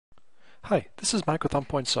Hi, this is Mike with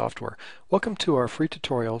OnPoint Software. Welcome to our free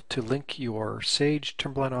tutorial to link your Sage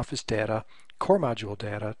Timberline Office data, core module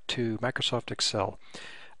data, to Microsoft Excel.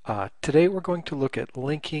 Today we're going to look at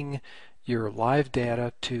linking your live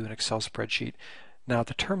data to an Excel spreadsheet. Now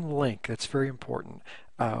the term link, that's very important.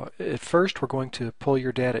 At first we're going to pull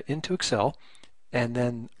your data into Excel, and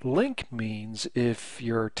then link means if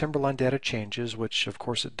your Timberline data changes, which of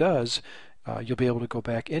course it does, you'll be able to go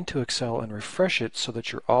back into Excel and refresh it so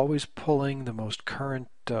that you're always pulling the most current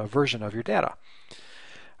version of your data.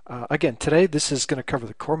 Again, today this is going to cover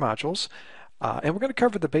the core modules, and we're going to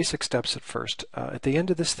cover the basic steps at first. At the end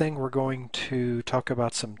of this thing, we're going to talk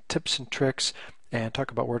about some tips and tricks and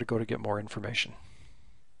talk about where to go to get more information.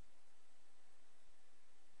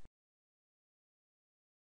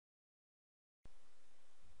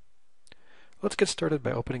 Let's get started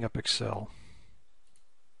by opening up Excel.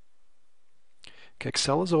 Okay,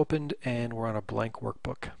 Excel is opened and we're on a blank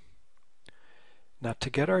workbook. Now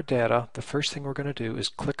to get our data, the first thing we're going to do is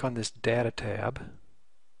click on this Data tab,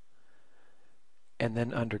 and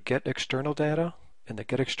then under Get External Data, in the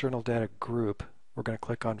Get External Data group, we're going to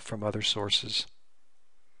click on From Other Sources.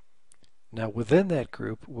 Now within that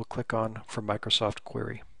group, we'll click on From Microsoft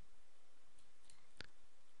Query.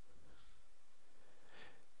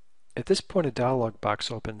 At this point, a dialog box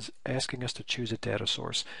opens asking us to choose a data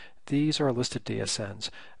source. These are our listed DSNs.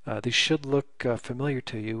 These should look familiar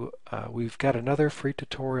to you. We've got another free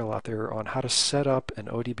tutorial out there on how to set up an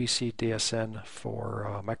ODBC DSN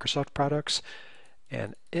for Microsoft products,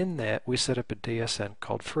 and in that we set up a DSN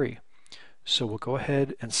called free. So we'll go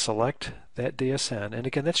ahead and select that DSN, and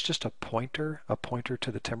again that's just a pointer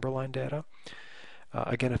to the Timberline data.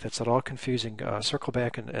 Again, if that's at all confusing, circle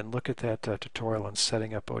back and look at that tutorial on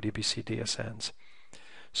setting up ODBC DSNs.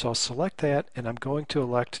 So I'll select that, and I'm going to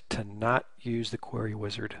elect to not use the query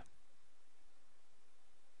wizard.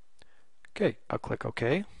 Okay, I'll click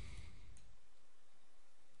OK.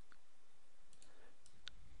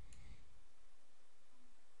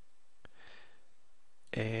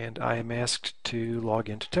 And I am asked to log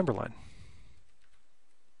into Timberline.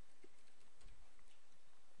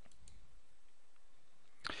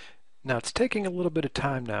 Now it's taking a little bit of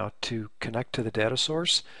time now to connect to the data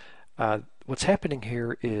source. What's happening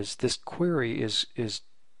here is this query is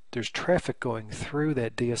there's traffic going through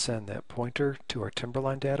that DSN, that pointer to our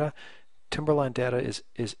Timberline data. Timberline data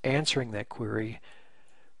is answering that query,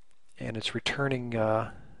 and it's returning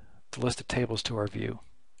the list of tables to our view.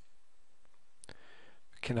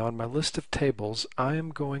 Okay, now on my list of tables, I am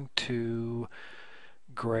going to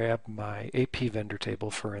grab my AP vendor table,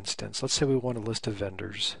 for instance. Let's say we want a list of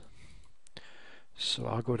vendors. So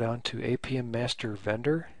I'll go down to APM Master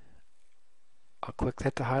Vendor. I'll click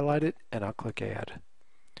that to highlight it, and I'll click Add.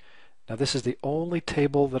 Now this is the only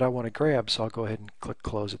table that I want to grab, so I'll go ahead and click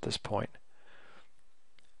Close at this point.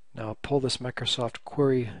 Now I'll pull this Microsoft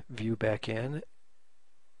Query view back in,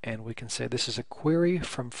 and we can say this is a query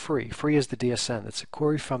from free. Free is the DSN. It's a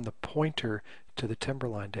query from the pointer to the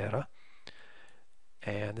Timberline data.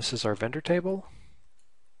 And this is our vendor table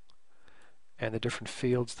and the different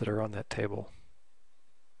fields that are on that table.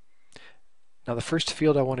 Now the first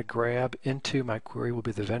field I want to grab into my query will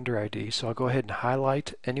be the vendor ID, so I'll go ahead and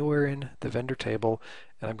highlight anywhere in the vendor table,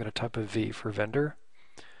 and I'm going to type a V for vendor.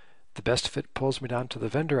 The best fit pulls me down to the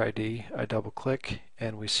vendor ID. I double click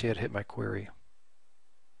and we see it hit my query.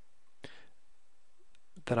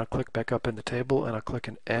 Then I'll click back up in the table and I'll click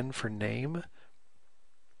an N for name,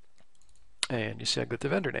 and you see I get the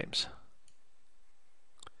vendor names.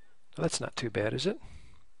 Now that's not too bad, is it?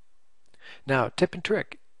 Now tip and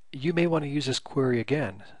trick. You may want to use this query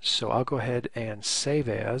again, so I'll go ahead and save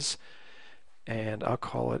as, and I'll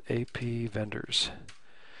call it AP Vendors.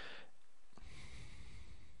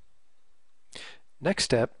 Next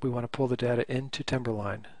step, we want to pull the data into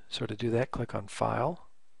Timberline. So to do that, click on File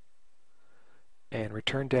and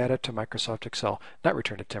Return Data to Microsoft Excel. Not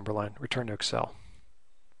return to Timberline, return to Excel.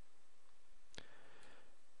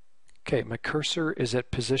 Okay, my cursor is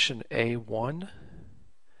at position A1,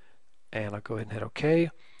 and I'll go ahead and hit OK.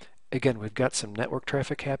 Again, we've got some network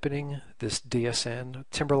traffic happening. This DSN,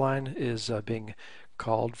 Timberline, is being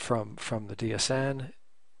called from the DSN.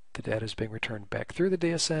 The data is being returned back through the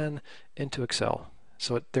DSN into Excel.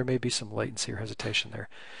 So there may be some latency or hesitation there.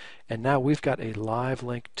 And now we've got a live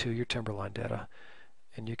link to your Timberline data.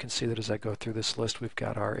 And you can see that as I go through this list, we've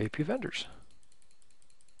got our AP vendors.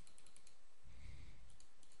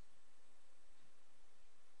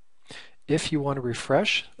 If you want to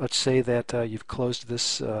refresh, let's say that you've closed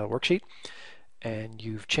this worksheet and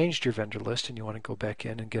you've changed your vendor list and you want to go back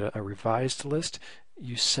in and get a revised list,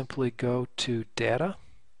 you simply go to Data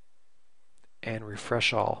and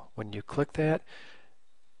refresh all. When you click that,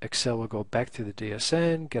 Excel will go back through the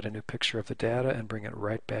DSN, get a new picture of the data, and bring it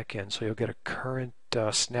right back in. So you'll get a current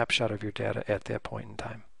snapshot of your data at that point in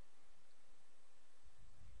time.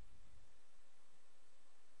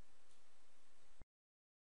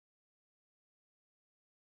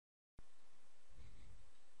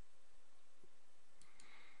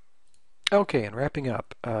 Okay, and wrapping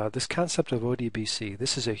up, this concept of ODBC,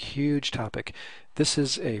 this is a huge topic. This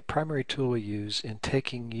is a primary tool we use in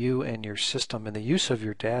taking you and your system and the use of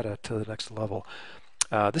your data to the next level.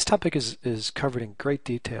 This topic is covered in great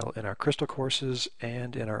detail in our Crystal courses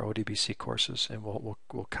and in our ODBC courses, and we'll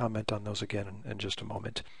comment on those again in just a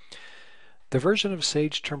moment. The version of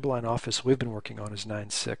Sage Timberline Office we've been working on is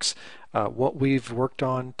 9.6. What we've worked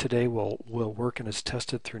on today will work and is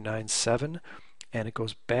tested through 9.7. And it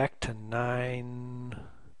goes back to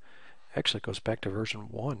actually it goes back to version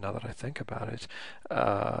 1 now that I think about it.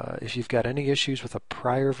 If you've got any issues with a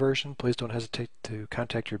prior version, please don't hesitate to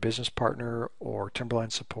contact your business partner or Timberline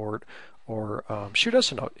support, or shoot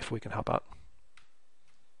us a note if we can help out.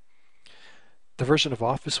 The version of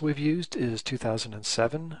Office we've used is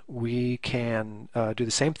 2007. We can do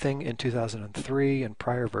the same thing in 2003 and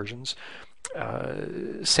prior versions.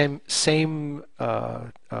 Same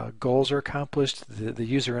goals are accomplished. The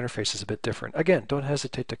user interface is a bit different. Again, don't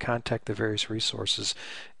hesitate to contact the various resources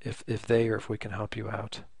if we can help you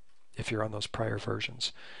out if you're on those prior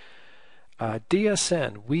versions.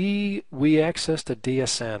 DSN, we accessed a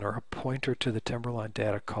DSN, or a pointer to the Timberline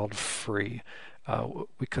data, called free.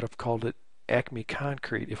 We could have called it Acme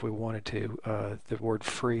Concrete if we wanted to. The word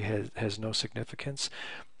free has no significance.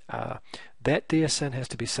 That DSN has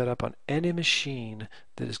to be set up on any machine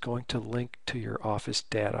that is going to link to your Office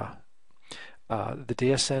data. The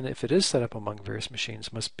DSN, if it is set up among various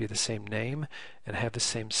machines, must be the same name and have the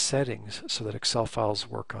same settings so that Excel files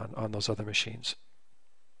work on those other machines.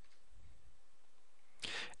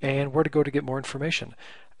 And where to go to get more information.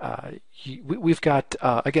 We've got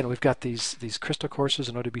these Crystal courses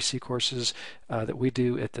and ODBC courses that we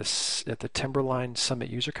do at the Timberline Summit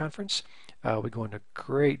User Conference. We go into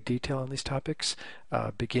great detail on these topics,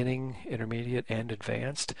 beginning, intermediate, and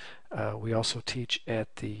advanced. We also teach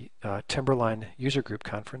at the Timberline User Group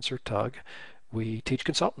Conference, or TUG. We teach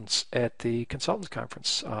consultants at the Consultants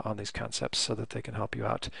Conference on these concepts so that they can help you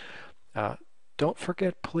out. Don't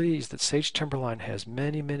forget, please, that Sage Timberline has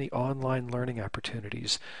many, many online learning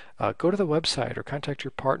opportunities. Go to the website or contact your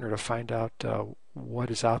partner to find out what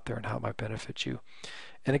is out there and how it might benefit you.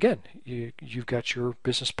 And again, you've got your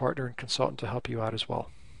business partner and consultant to help you out as well.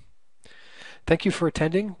 Thank you for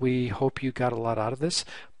attending. We hope you got a lot out of this.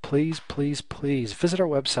 Please, please, please visit our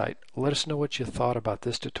website. Let us know what you thought about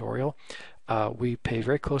this tutorial. We pay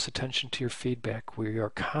very close attention to your feedback. We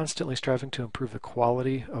are constantly striving to improve the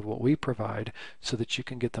quality of what we provide so that you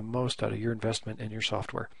can get the most out of your investment in your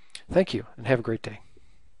software. Thank you, and have a great day.